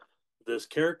fiction, this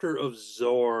character of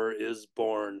Zor is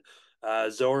born.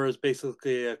 Zor is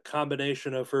basically a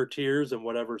combination of her tears and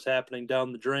whatever's happening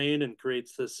down the drain, and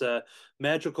creates this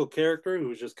magical character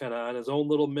who's just kind of on his own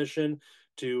little mission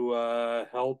to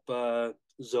help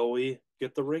Zoe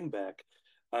get the ring back.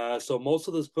 So most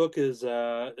of this book is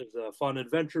a fun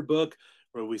adventure book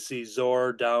where we see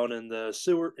Zor down in the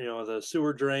sewer, the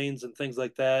sewer drains and things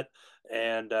like that,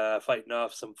 and fighting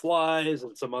off some flies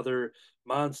and some other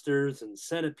monsters and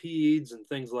centipedes and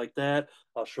things like that.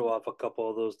 I'll show off a couple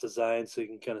of those designs so you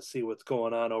can kind of see what's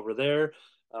going on over there.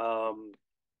 A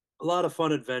lot of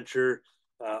fun adventure,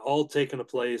 all taking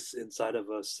place inside of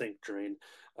a sink drain.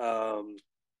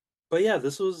 But yeah,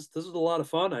 this was a lot of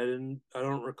fun. I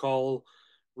don't recall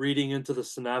reading into the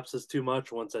synopsis too much.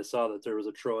 Once I saw that there was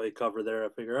a Troy cover there, I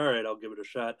figured, all right, I'll give it a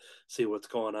shot, see what's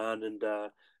going on, and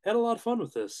had a lot of fun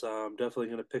with this. I'm definitely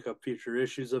going to pick up future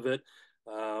issues of it.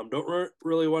 Don't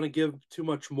really want to give too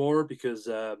much more because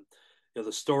the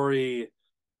story,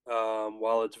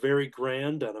 while it's very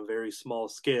grand on a very small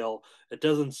scale, it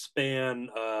doesn't span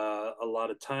a lot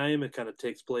of time. It kind of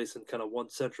takes place in kind of one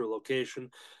central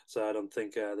location. So I don't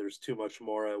think there's too much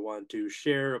more I want to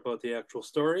share about the actual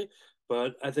story.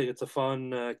 But I think it's a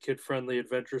fun, kid-friendly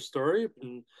adventure story,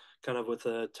 and kind of with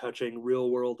a touching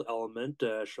real-world element,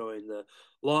 showing the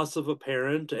loss of a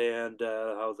parent and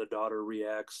how the daughter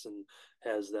reacts and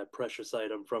has that precious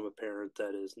item from a parent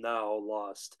that is now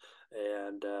lost.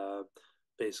 And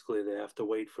basically they have to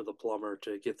wait for the plumber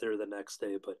to get there the next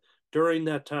day. But during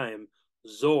that time,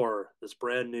 Zor, this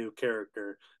brand new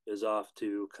character, is off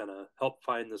to kind of help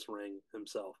find this ring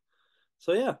himself.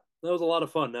 So yeah, that was a lot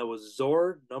of fun. That was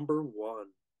Zor #1.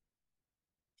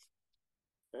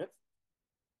 Okay.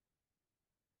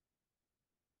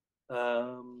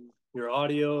 Your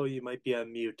audio, you might be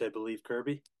on mute, I believe,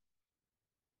 Kirby.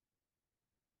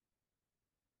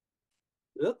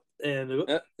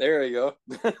 And there you go.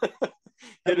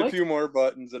 Hit a might- few more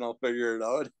buttons and I'll figure it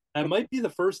out. that might be the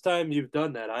first time you've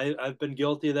done that. I've been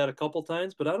guilty of that a couple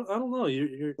times, but I don't know.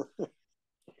 You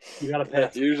got to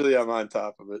pass. Usually I'm on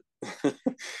top of it.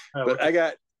 But I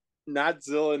got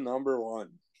Notzilla #1.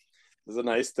 This is a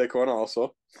nice thick one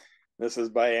also. This is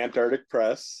by Antarctic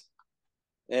Press.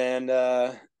 And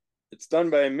it's done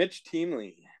by Mitch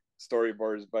Teamley.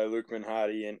 Storyboards by Luke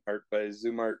Manhati and art by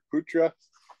Zumart Putra.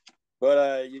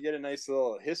 But you get a nice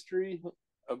little history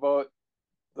about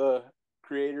the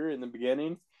creator in the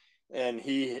beginning. And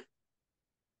he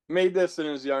made this in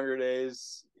his younger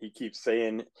days. He keeps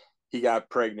saying he got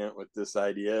pregnant with this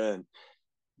idea and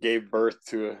gave birth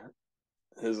to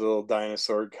his little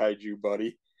dinosaur kaiju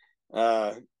buddy.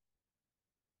 And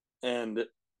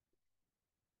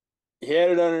he had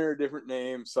it under a different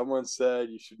name. Someone said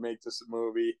you should make this a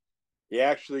movie. He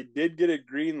actually did get it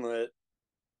greenlit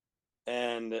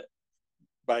and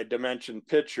by Dimension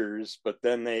Pictures, but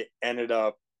then they ended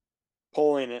up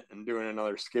pulling it and doing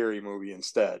another scary movie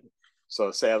instead.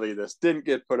 So sadly, this didn't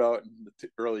get put out in the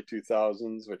early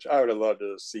 2000s, which I would have loved to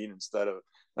have seen instead of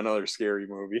another scary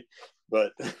movie.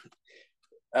 But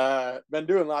been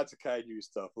doing lots of kaiju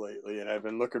stuff lately, and I've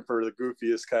been looking for the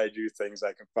goofiest kaiju things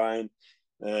I can find.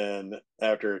 And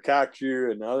after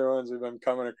Kakju and the other ones we've been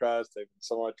coming across, they've been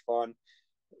so much fun.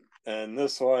 And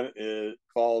this one, it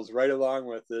falls right along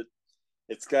with it.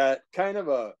 It's got kind of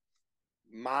a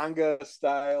manga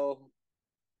style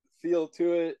feel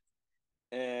to it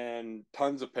and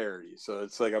tons of parody. So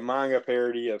it's like a manga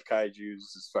parody of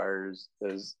kaijus as far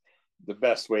as the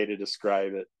best way to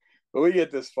describe it. But we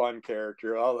get this fun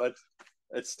character.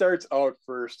 It starts out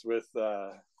first with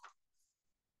a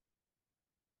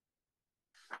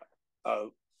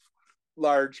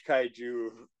large kaiju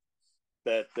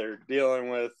that they're dealing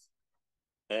with,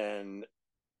 and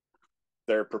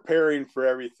they're preparing for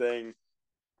everything,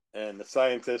 and the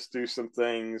scientists do some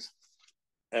things,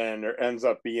 and there ends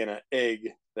up being an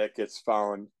egg that gets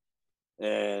found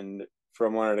and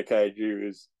from one of the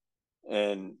kaijus,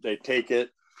 and they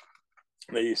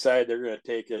decide they're going to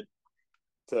take it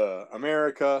to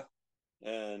America.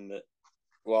 And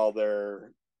while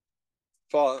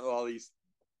these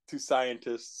two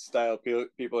scientist style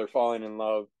people are falling in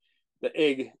love, the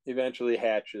egg eventually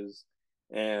hatches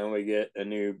and we get a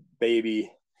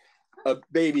baby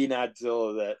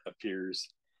Notzilla that appears.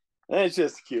 And it's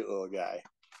just a cute little guy.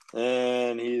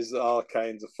 And he's all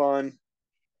kinds of fun,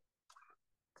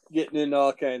 getting into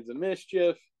all kinds of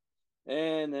mischief,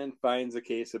 and then finds a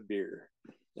case of beer.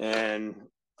 And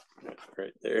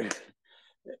right there.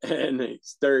 And he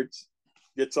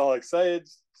gets all excited,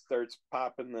 starts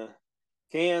popping the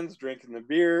cans, drinking the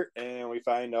beer, and we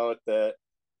find out that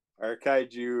our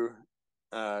kaiju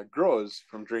grows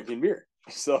from drinking beer.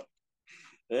 So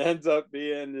it ends up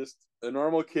being just a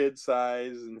normal kid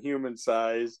size and human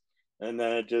size, and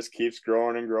then it just keeps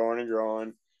growing and growing and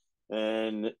growing,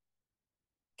 and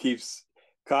keeps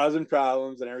causing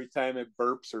problems. And every time it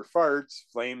burps or farts,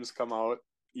 flames come out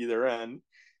either end.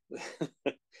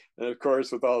 And of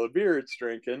course, with all the beer it's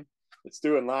drinking, it's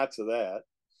doing lots of that.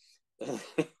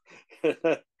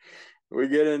 We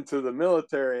get into the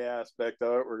military aspect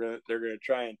of it. They're gonna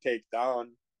try and take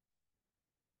down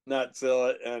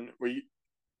Notzilla, and we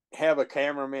have a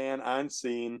cameraman on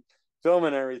scene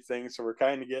filming everything. So we're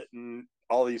kind of getting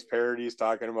all these parodies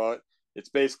talking about it's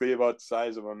basically about the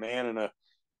size of a man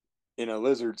in a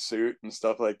lizard suit and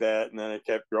stuff like that. And then it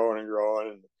kept growing and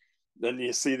growing. And then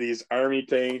you see these army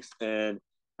tanks and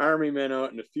army men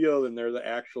out in the field, and they're the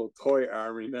actual toy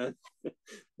army men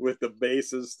with the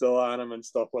bases still on them and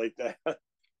stuff like that.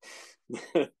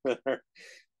 Then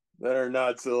our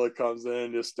Notzilla comes in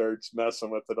and just starts messing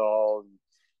with it all and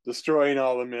destroying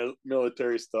all the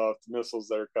military stuff, the missiles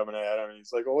that are coming at him. And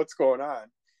he's like, "Oh, what's going on?"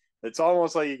 It's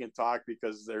almost like he can talk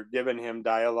because they're giving him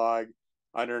dialogue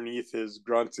underneath his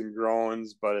grunts and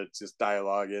groans, but it's just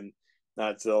dialogue in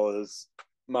Notzilla's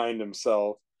mind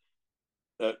himself.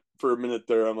 For a minute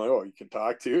there, I'm like, "Oh, you can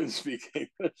talk to and speak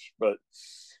English," but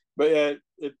yeah,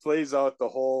 it plays out the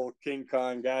whole King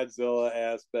Kong Godzilla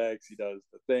aspects. He does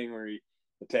the thing where he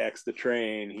attacks the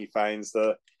train. He finds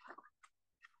a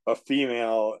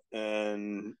female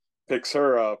and picks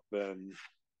her up, and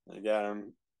I got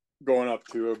him going up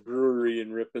to a brewery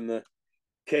and ripping the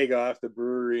keg off the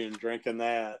brewery and drinking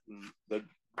that, and the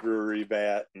brewery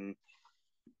bat, and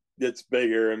gets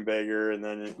bigger and bigger. And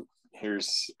then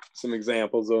here's some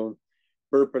examples of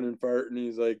burping and farting.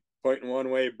 He's like pointing one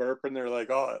way, burping. They're like,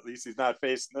 "Oh, at least he's not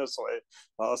facing this way."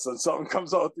 All of a sudden, something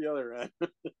comes out the other end.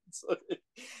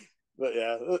 But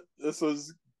yeah, this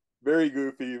was very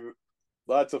goofy,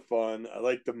 lots of fun. I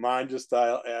like the manga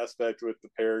style aspect with the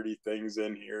parody things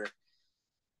in here.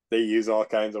 They use all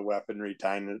kinds of weaponry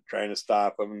trying to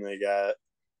stop them. And they got,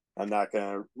 I'm not going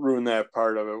to ruin that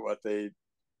part of it, what they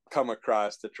come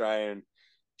across to try and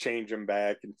change them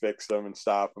back and fix them and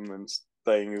stop them and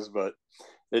things. But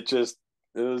it was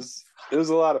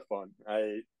a lot of fun.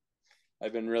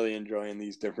 I've been really enjoying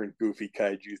these different goofy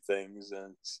kaiju things,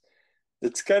 and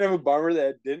it's kind of a bummer that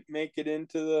it didn't make it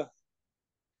into the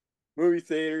movie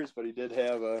theaters, but he did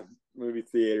have a movie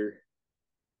theater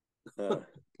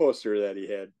poster that he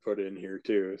had put in here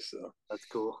too. So that's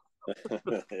cool.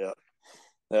 Yeah,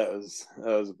 that was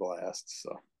a blast.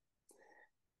 So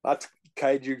lots of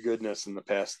kaiju goodness in the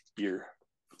past year.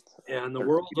 Yeah, in the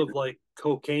world of like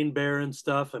Cocaine Bear and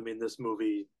stuff, I mean, this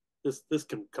movie, this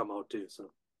can come out too.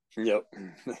 So yep.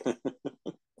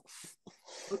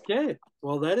 Okay,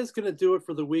 well, that is going to do it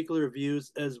for the weekly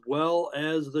reviews as well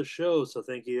as the show. So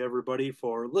thank you everybody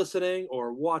for listening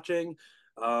or watching.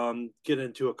 Get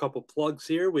into a couple plugs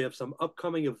here. We have some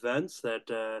upcoming events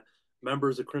that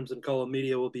members of Crimson Cowl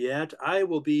Media will be at. I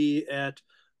will be at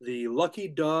the Lucky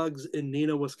Dogs in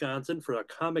Neenah, Wisconsin for a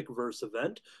Comic Verse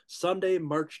event, Sunday,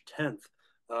 March 10th.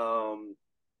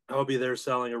 I'll be there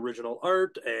selling original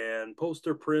art and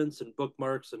poster prints and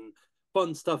bookmarks and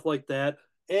fun stuff like that.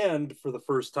 And for the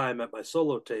first time at my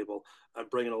solo table, I'm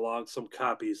bringing along some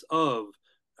copies of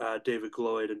David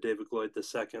Gloyd and David Gloyd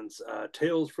II's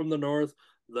Tales from the North,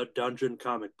 the Dungeon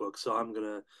comic book. So I'm going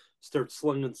to start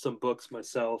slinging some books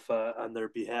myself on their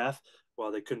behalf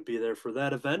while they couldn't be there for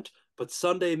that event. But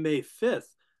Sunday, May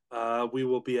 5th, we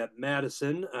will be at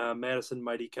Madison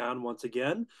Mighty Con once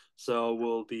again. So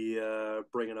we'll be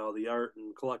bringing all the art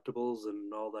and collectibles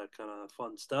and all that kind of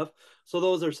fun stuff. So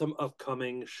those are some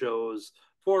upcoming shows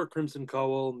for Crimson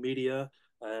Cowl Media.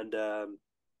 And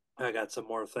I got some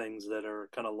more things that are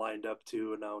kind of lined up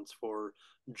to announce for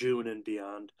June and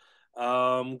beyond.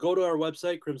 Go to our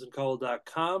website,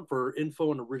 crimsoncowl.com, for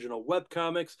info and original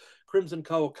webcomics. Crimson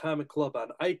Cowl Comic Club on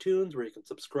iTunes, where you can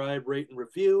subscribe, rate, and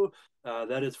review.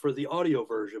 That is for the audio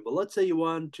version. But let's say you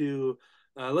want to,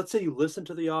 let's say you listen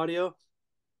to the audio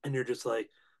and you're just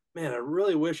like, man, I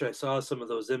really wish I saw some of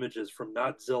those images from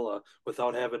Notzilla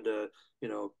without having to,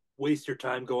 waste your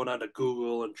time going onto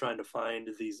Google and trying to find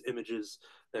these images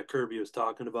that Kirby was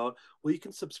talking about. Well, you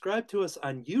can subscribe to us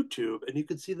on YouTube and you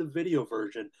can see the video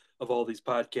version of all these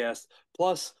podcasts.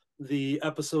 Plus, the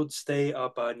episodes stay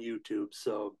up on YouTube.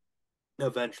 So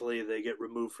eventually they get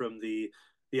removed from the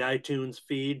iTunes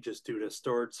feed just due to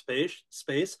stored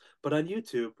space. But on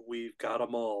YouTube, we've got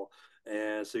them all.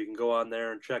 And so you can go on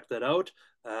there and check that out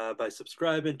by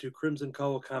subscribing to Crimson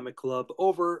Cowl Comic Club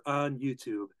over on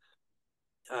YouTube.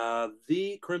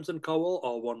 The Crimson Cowl,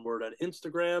 all one word, on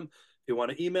Instagram. If you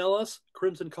want to email us,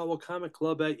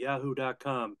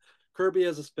 crimsoncowlcomicclub@yahoo.com. Kirby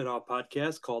has a spin-off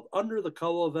podcast called Under the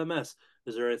Cowl of MS.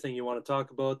 Is there anything you want to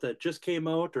talk about that just came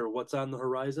out or what's on the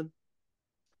horizon?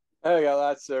 I got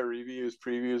lots of reviews,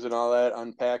 previews, and all that.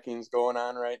 Unpacking's going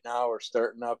on right now. We're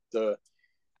starting up the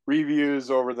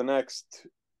reviews over the next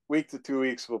week to 2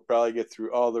 weeks. We'll probably get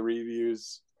through all the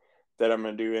reviews that I'm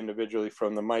going to do individually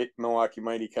from the Milwaukee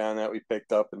Mighty Con that we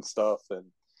picked up and stuff. And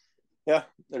yeah,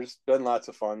 there's been lots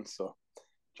of fun. So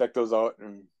check those out,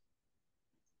 and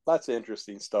lots of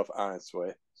interesting stuff on its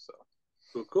way. So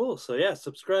Cool. So yeah,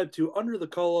 subscribe to Under the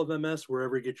Cowl of MS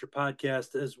wherever you get your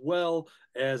podcast, as well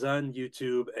as on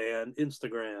YouTube and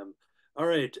Instagram. All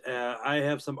right, I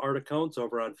have some art accounts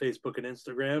over on Facebook and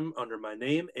Instagram under my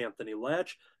name, Anthony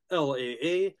Laatsch,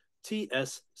 LAATSCH.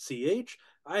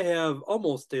 I have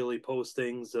almost daily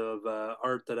postings of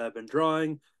art that I've been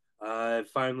drawing. I've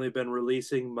finally been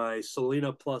releasing my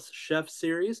Selena Plus Chef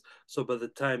series. So by the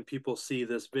time people see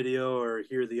this video or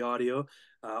hear the audio,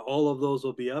 all of those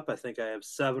will be up. I think I have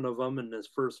 7 of them in this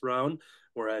first round,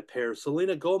 where I pair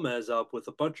Selena Gomez up with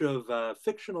a bunch of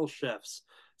fictional chefs.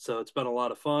 So it's been a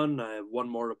lot of fun. I have 1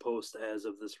 more to post as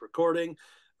of this recording.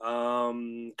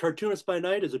 Cartoonist by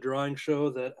Night is a drawing show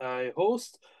that I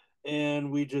host,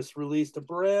 and we just released a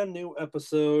brand new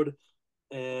episode.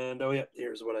 And oh yeah,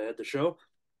 here's what I had to show.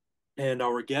 And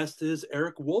our guest is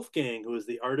Eric Wolfgang, who is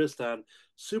the artist on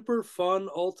Super Fun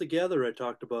Altogether. I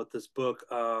talked about this book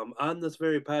on this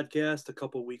very podcast a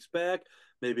couple weeks back,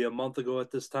 maybe a month ago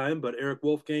at this time. But Eric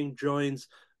Wolfgang joins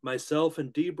myself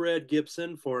and D. Brad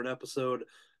Gibson for an episode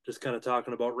just kind of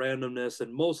talking about randomness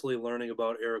and mostly learning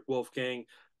about Eric Wolfgang.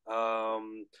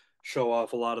 Show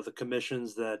off a lot of the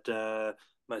commissions that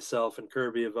myself and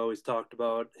Kirby have always talked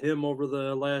about him over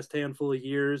the last handful of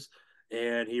years.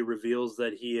 and he reveals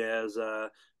that he has a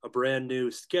brand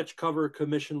new sketch cover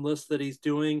commission list that he's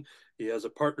doing. He has a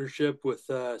partnership with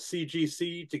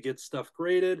CGC to get stuff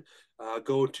graded.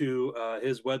 Go to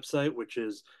his website, which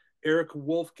is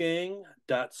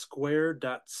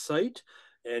ericwolfgang.square.site,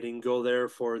 and you can go there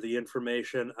for the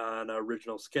information on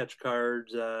original sketch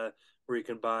cards, where you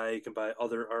can buy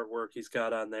other artwork he's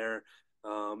got on there,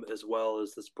 as well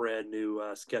as this brand new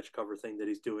sketch cover thing that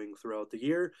he's doing throughout the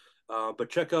year. But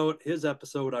check out his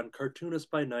episode on Cartoonist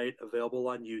by Night, available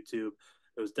on YouTube.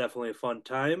 It was definitely a fun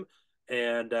time,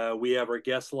 and we have our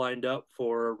guests lined up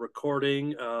for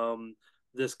recording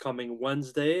this coming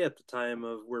Wednesday at the time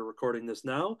of we're recording this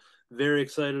now. Very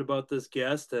excited about this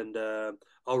guest, and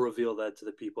I'll reveal that to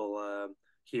the people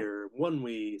here when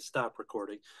we stop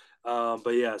recording.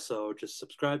 But yeah, so just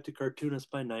subscribe to Cartoonist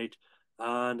by Night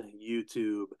on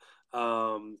YouTube.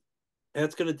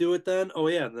 That's going to do it then. Oh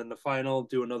yeah, and then the final,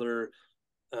 do another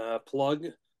plug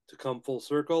to come full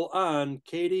circle on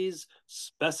Katie's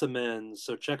Specimen.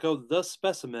 So check out The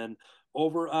Specimen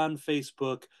over on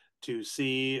Facebook to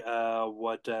see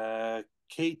what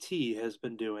KT has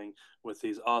been doing with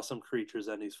these awesome creatures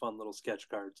and these fun little sketch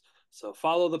cards. So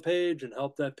follow the page and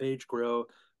help that page grow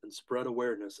and spread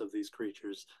awareness of these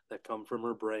creatures that come from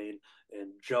her brain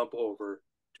and jump over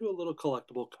to a little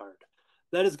collectible card.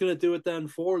 That is going to do it then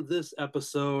for this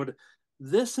episode.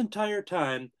 This entire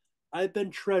time, I've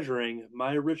been treasuring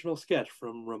my original sketch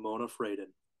from Ramona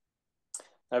Fraden.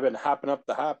 I've been hopping up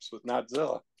the hops with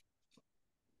Notzilla.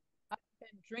 I've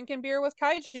been drinking beer with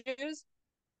kaijus.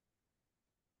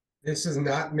 This is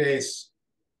not Mace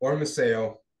or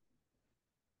Maseo.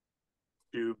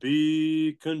 To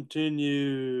be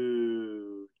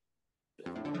continued.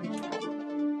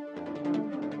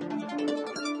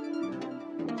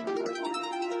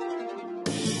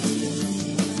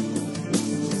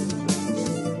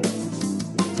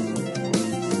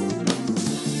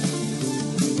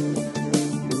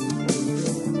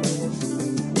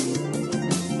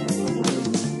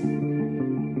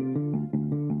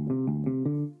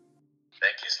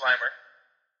 Thank you, Slimer.